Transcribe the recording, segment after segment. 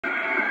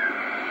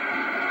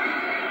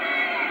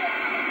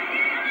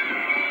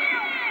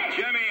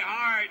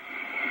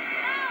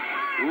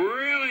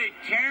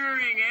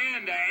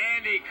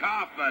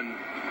Kaufman.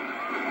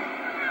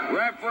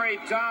 Referee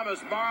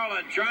Thomas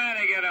Marlin trying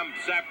to get them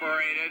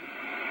separated.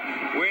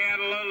 We had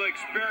a little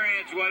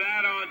experience with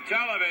that on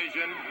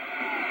television.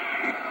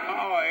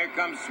 Oh, here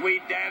comes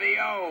Sweet Daddy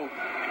O.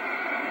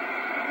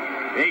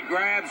 He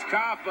grabs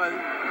Kaufman.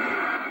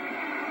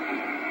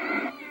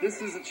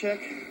 This is a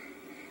check.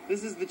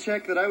 This is the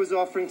check that I was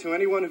offering to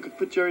anyone who could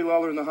put Jerry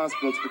Lawler in the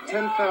hospital. It's for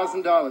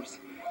 $10,000.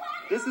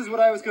 This is what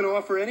I was going to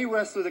offer any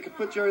wrestler that could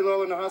put Jerry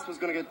Lawler in the hospital is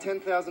going to get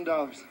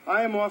 $10,000.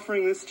 I am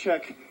offering this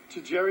check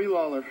to Jerry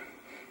Lawler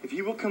if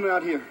he will come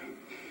out here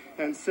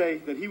and say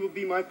that he will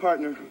be my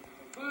partner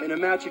in a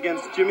match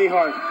against Jimmy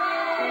Hart. With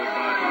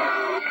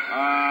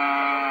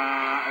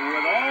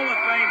all the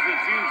things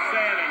that you've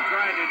said and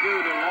tried to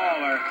do to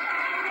Lawler,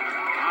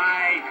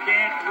 I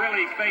can't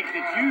really think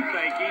that you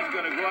think he's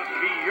going to go up and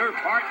be your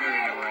partner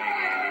in the ring,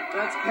 Andy.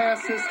 That's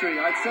past history.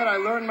 I said I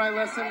learned my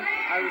lesson.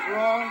 I was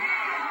wrong.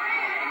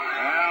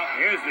 Well,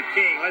 here's the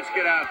king. Let's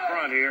get out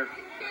front here.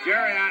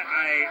 Jerry,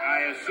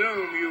 I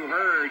assume you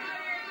heard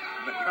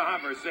the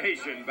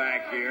conversation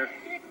back here.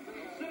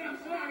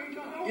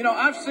 You know,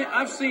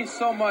 I've seen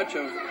so much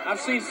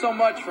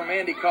from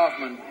Andy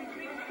Kaufman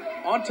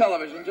on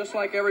television, just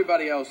like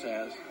everybody else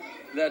has,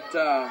 that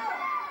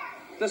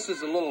this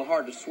is a little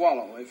hard to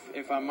swallow.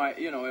 If I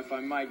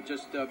might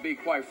just be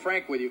quite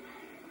frank with you.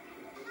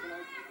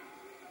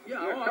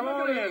 Yeah, come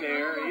on in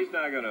here. He's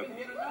not gonna.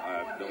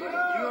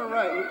 You're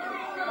right,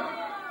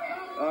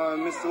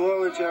 Mr.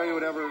 Lawler, Jerry,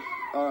 whatever.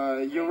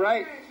 You're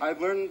right.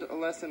 I've learned a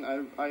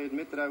lesson. I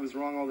admit that I was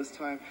wrong all this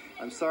time.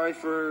 I'm sorry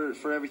for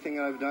everything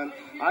that I've done.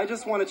 I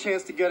just want a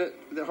chance to get it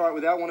to Hart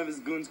without one of his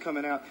goons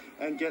coming out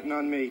and getting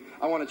on me.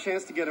 I want a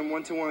chance to get him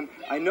one-to-one.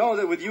 I know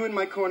that with you in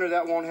my corner,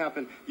 that won't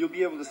happen. You'll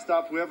be able to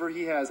stop whoever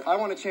he has. I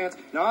want a chance.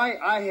 Now,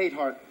 I hate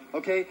Hart,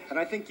 okay? And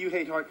I think you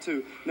hate Hart,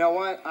 too. Now,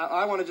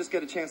 I want to just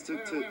get a chance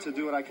to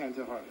do what I can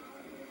to Hart.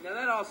 Now,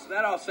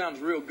 that all sounds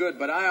real good,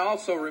 but I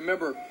also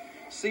remember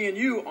seeing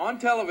you on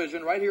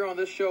television right here on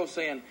this show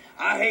saying,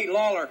 I hate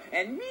Lawler,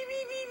 and me,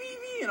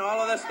 and all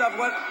of that stuff.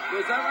 What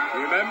was that right?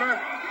 You remember?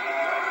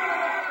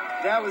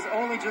 That was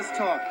only just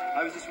talk.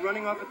 I was just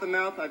running off at the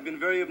mouth. I've been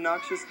very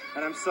obnoxious,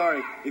 and I'm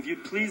sorry. If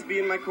you'd please be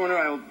in my corner,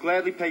 I will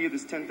gladly pay you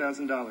this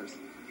 $10,000.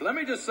 Let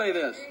me just say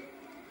this.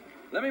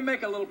 Let me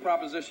make a little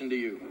proposition to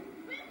you.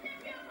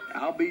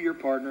 I'll be your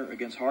partner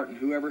against Hart and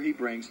whoever he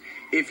brings.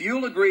 If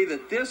you'll agree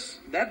that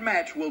that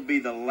match will be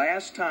the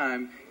last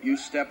time you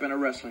step in a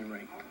wrestling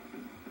ring.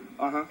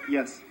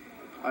 Yes.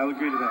 I'll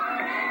agree to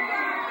that.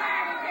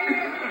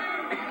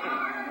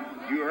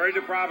 You heard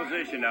the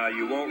proposition now.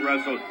 You won't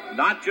wrestle,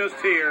 not just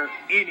here,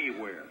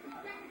 anywhere.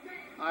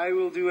 I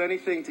will do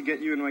anything to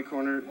get you in my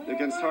corner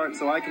against Hart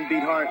so I can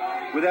beat Hart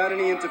without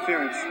any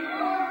interference.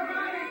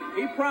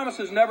 He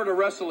promises never to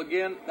wrestle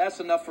again. That's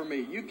enough for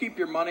me. You keep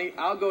your money.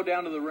 I'll go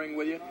down to the ring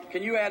with you.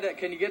 Can you add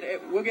that?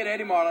 We'll get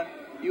Eddie Marlin.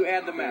 You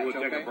add the match, We'll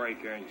take okay? a break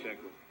here and check.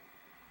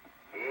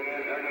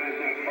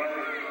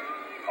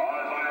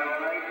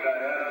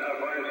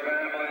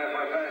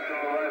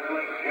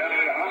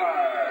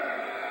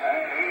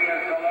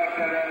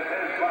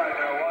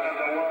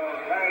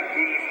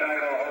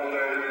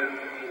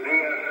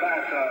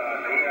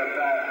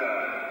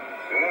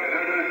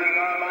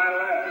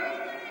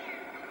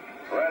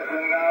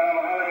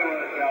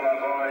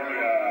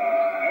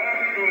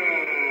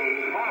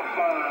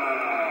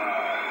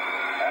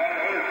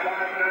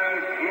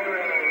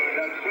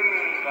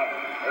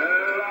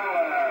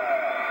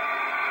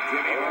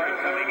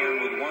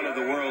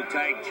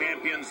 Tag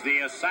champions, the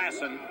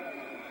Assassin.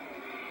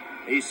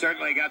 He's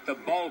certainly got the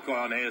bulk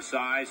on his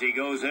size. He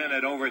goes in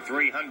at over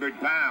 300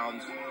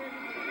 pounds.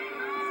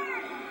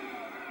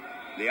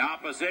 The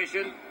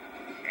opposition,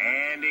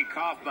 Andy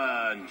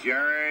Kaufman,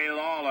 Jerry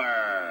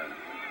Lawler.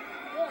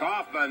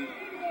 Kaufman,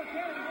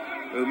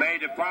 who made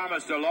the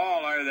promise to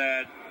Lawler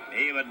that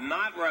he would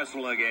not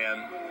wrestle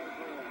again.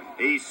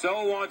 He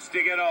so wants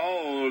to get a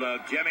hold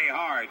of Jimmy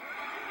Hart.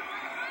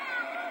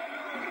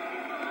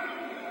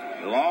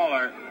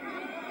 Lawler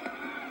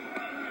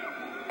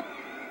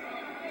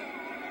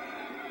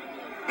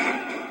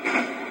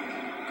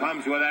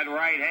comes with that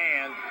right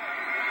hand.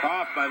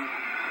 Kaufman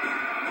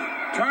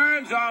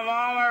turns on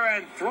Lawler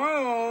and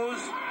throws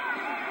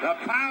the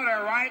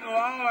powder right in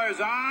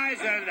Lawler's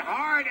eyes, and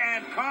Hart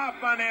and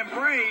Kaufman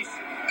embrace.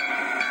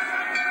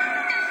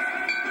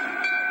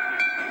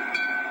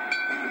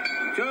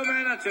 2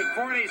 minutes and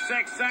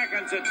 46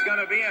 seconds. It's going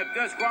to be a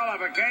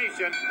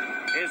disqualification,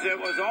 as it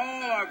was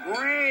all a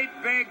great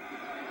big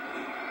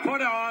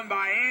put on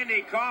by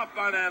Andy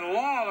Kaufman, and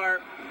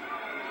Lawler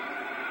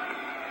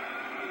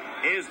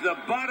is the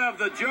butt of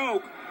the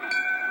joke.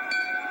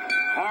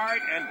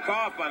 Hart and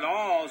Kaufman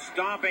all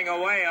stomping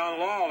away on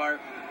Lawler.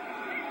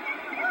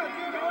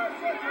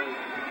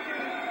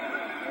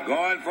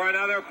 Going for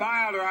another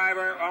pile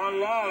driver on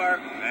Lawler,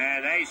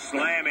 and they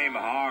slam him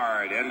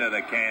hard into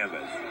the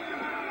canvas.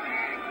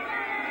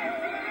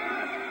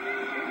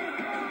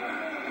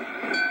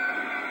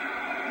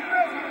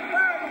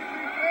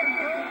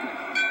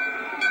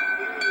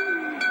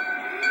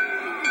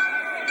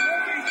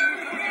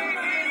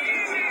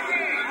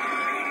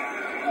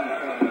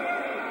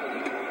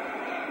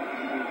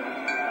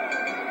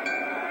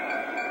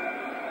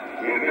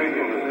 The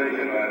official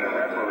decision by the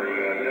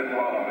referee of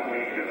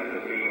disqualification of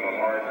the team of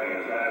Hart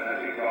is that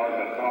because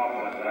of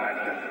Kaufman's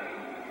action.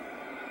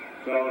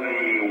 So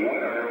the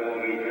winner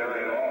will be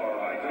Jerry Lawler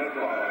by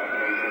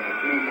disqualification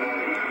at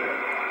 2:46.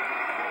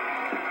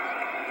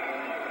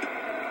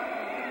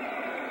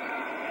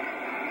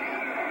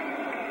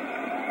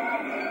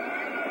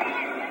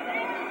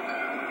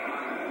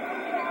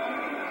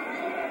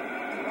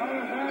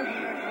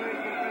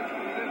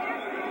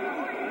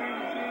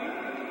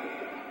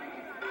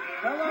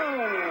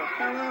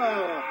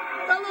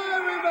 Hello,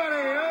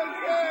 everybody.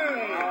 Okay.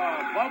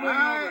 Bubbling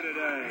over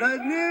today. The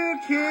new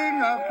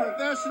king of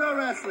professional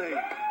wrestling.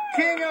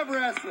 King of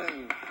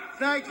wrestling.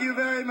 Thank you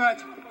very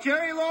much.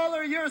 Jerry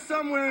Lawler, you're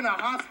somewhere in a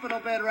hospital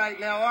bed right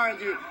now, aren't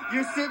you?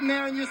 You're sitting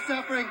there and you're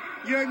suffering.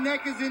 Your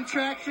neck is in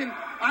traction.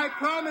 I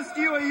promised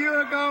you a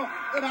year ago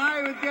that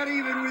I would get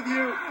even with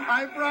you.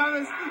 I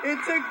promised. It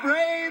took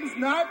brains,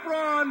 not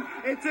brawn.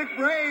 It took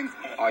brains.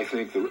 I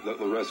think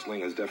the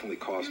wrestling has definitely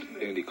cost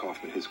Andy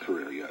Kaufman his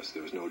career, yes.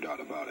 There's no doubt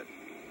about it.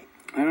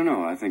 I don't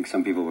know. I think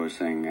some people were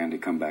saying, Andy,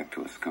 come back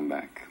to us, come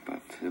back.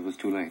 But it was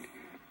too late.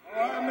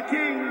 Oh, I'm the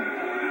king.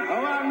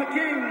 Oh, I'm the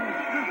king.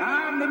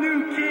 I'm the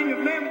new king of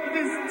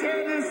Memphis,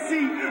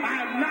 Tennessee.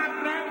 I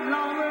knocked that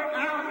Lawler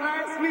out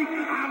last week.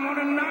 I'm going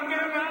to knock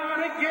him out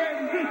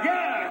again.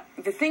 Yeah.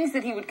 The things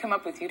that he would come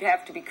up with, you'd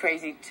have to be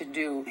crazy to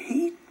do.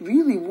 He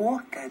really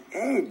walked that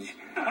edge.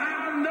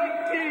 I'm the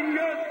king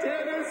of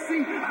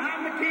Tennessee.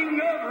 I'm the king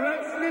of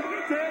wrestling,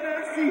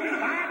 Tennessee.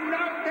 I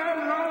knocked that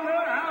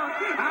Lawler out.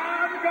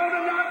 I'm going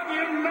to knock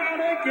him out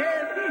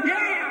again.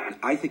 Yeah.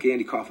 I think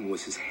Andy Kaufman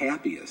was his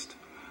happiest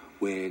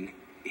when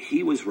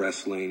he was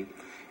wrestling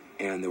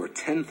and there were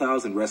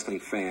 10,000 wrestling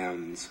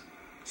fans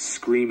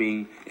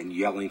screaming and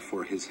yelling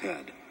for his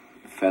head.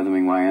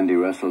 Fathoming why Andy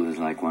wrestled is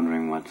like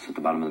wondering what's at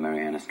the bottom of the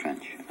Marianas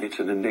Trench. It's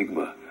an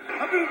enigma.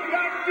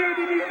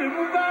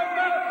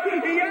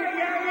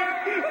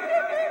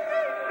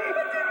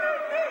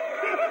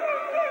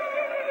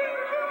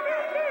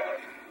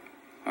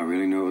 I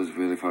really knew it was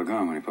really far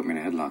gone when he put me in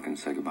a headlock and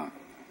said goodbye.